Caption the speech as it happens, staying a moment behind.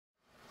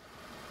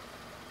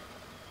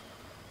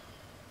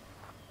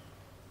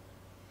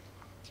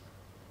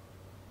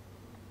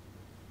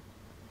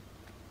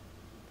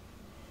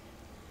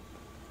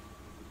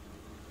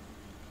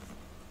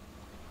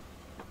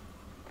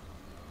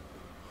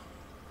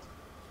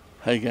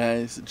Hey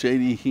guys,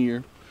 JD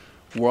here.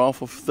 We're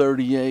off of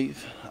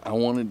 38th. I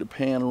wanted to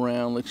pan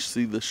around, let you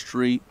see the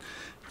street,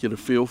 get a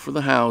feel for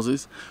the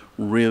houses.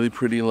 Really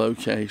pretty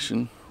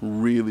location,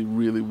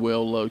 really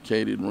well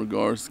located in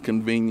regards to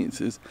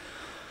conveniences.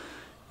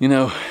 You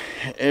know,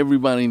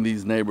 everybody in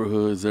these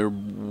neighborhoods, they're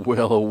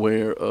well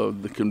aware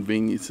of the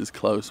conveniences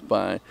close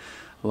by,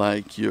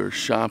 like your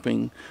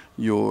shopping,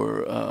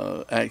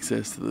 your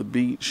access to the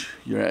beach,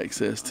 your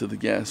access to the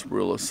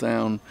Gasparilla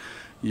Sound,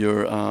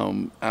 your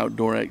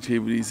outdoor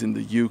activities in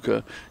the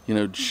Yucca,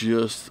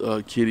 just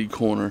kitty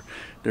corner.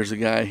 There's a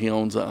guy, he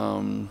owns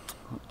a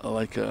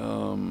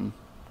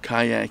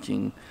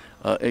kayaking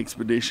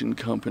expedition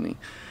company.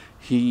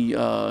 He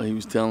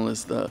was telling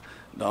us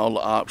all the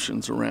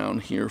options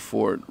around here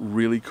for it.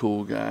 Really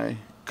cool guy.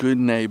 Good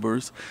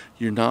neighbors.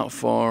 You're not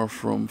far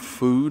from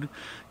food.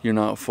 You're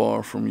not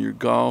far from your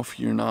golf.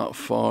 You're not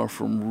far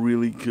from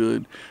really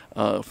good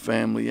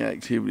family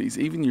activities.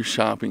 Even your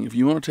shopping. If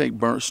you want to take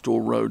Burnt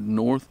Store Road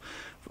north,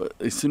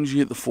 as soon as you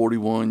hit the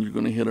 41, you're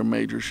going to hit a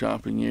major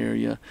shopping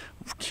area.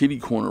 Kitty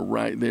corner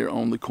right there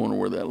on the corner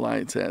where that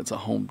light's at, it's a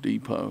Home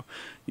Depot.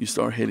 You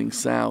start heading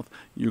south,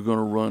 you're going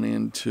to run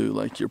into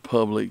like your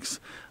Publix,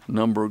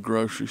 number of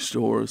grocery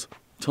stores.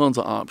 Tons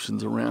of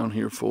options around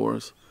here for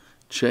us.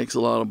 Checks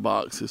a lot of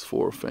boxes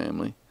for a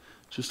family.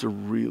 Just a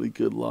really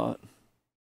good lot.